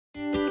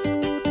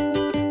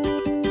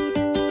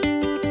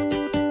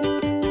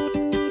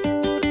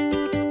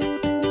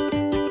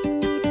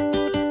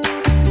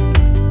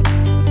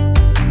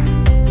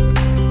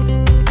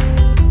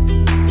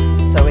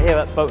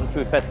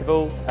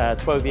Festival,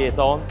 12 years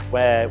on,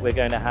 where we're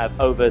going to have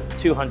over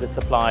 200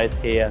 suppliers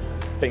here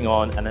putting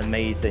on an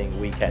amazing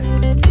weekend.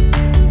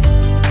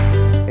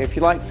 If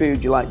you like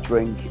food, you like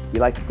drink, you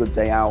like a good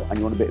day out and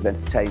you want a bit of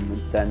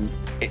entertainment, then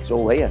it's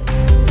all here.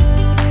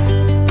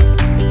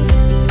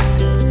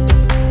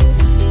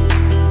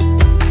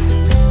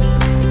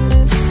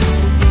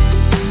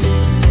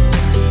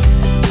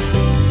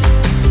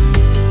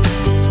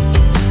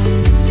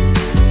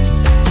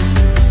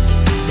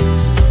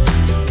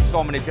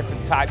 So many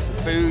different types of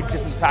food,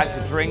 different types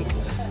of drink,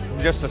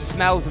 just the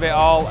smells of it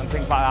all and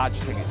things like that. I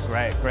just think it's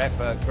great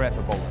for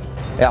Bolton.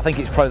 Yeah, I think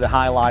it's probably the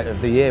highlight of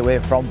the year.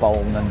 We're from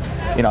Bolton,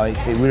 and you know,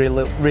 we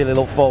really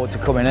look forward to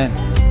coming in.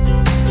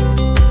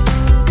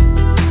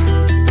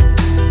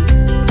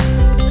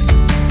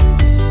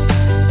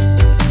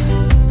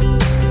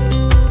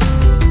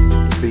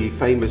 The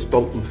famous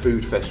Bolton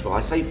Food Festival.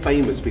 I say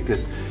famous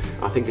because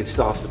I think it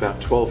started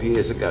about 12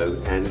 years ago,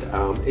 and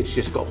it's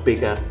just got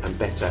bigger and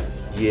better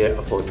year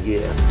upon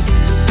year.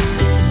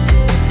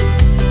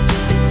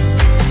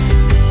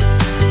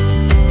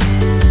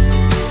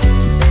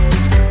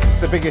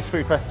 The biggest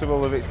food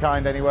festival of its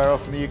kind anywhere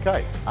else in the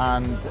UK,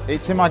 and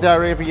it's in my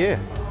diary every year.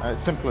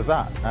 It's simple as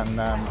that.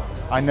 And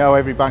I know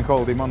every bank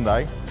holiday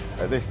Monday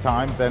at this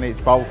time, then it's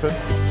Bolton.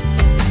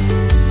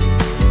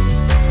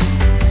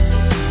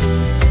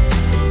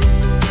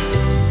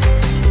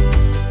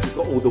 You've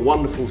got all the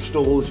wonderful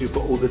stalls, you've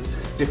got all the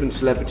different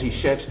celebrity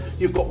chefs,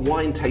 you've got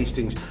wine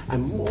tastings,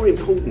 and more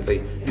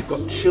importantly, you've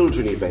got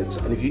children events.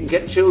 And if you can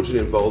get children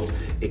involved,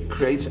 it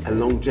creates a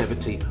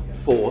longevity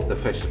for the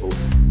festival.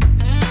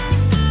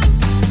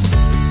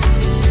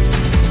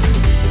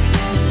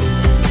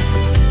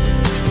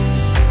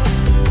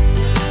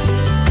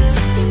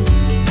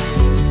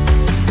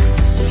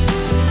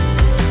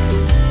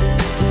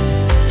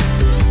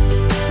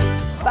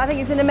 I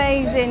think it's an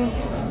amazing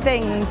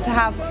thing to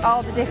have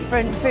all the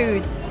different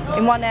foods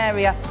in one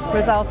area for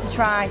us all to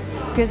try,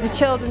 because the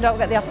children don't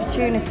get the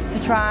opportunity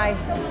to try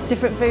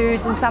different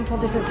foods and sample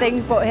different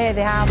things, but here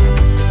they have.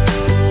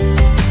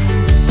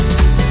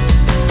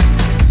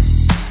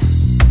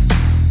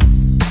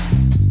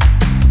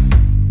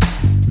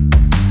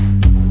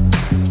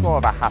 It's more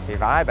of a happy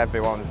vibe.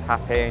 Everyone's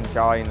happy,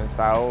 enjoying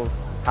themselves,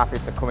 happy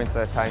to come into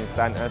the town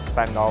centre,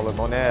 spend all the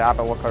money, have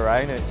a look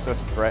around. It's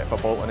just great for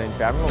Bolton in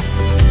general.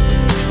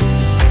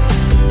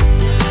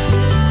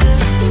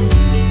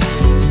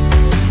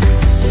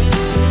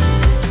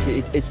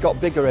 It's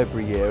got bigger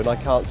every year, and I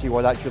can't see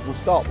why that shouldn't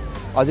stop.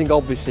 I think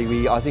obviously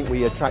we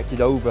attracted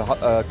over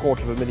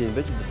 250,000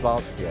 visitors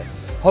last year.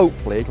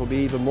 Hopefully it'll be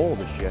even more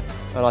this year,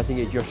 and I think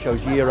it just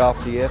shows year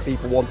after year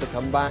people want to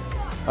come back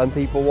and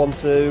people want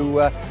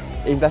to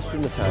invest in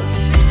the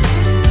town.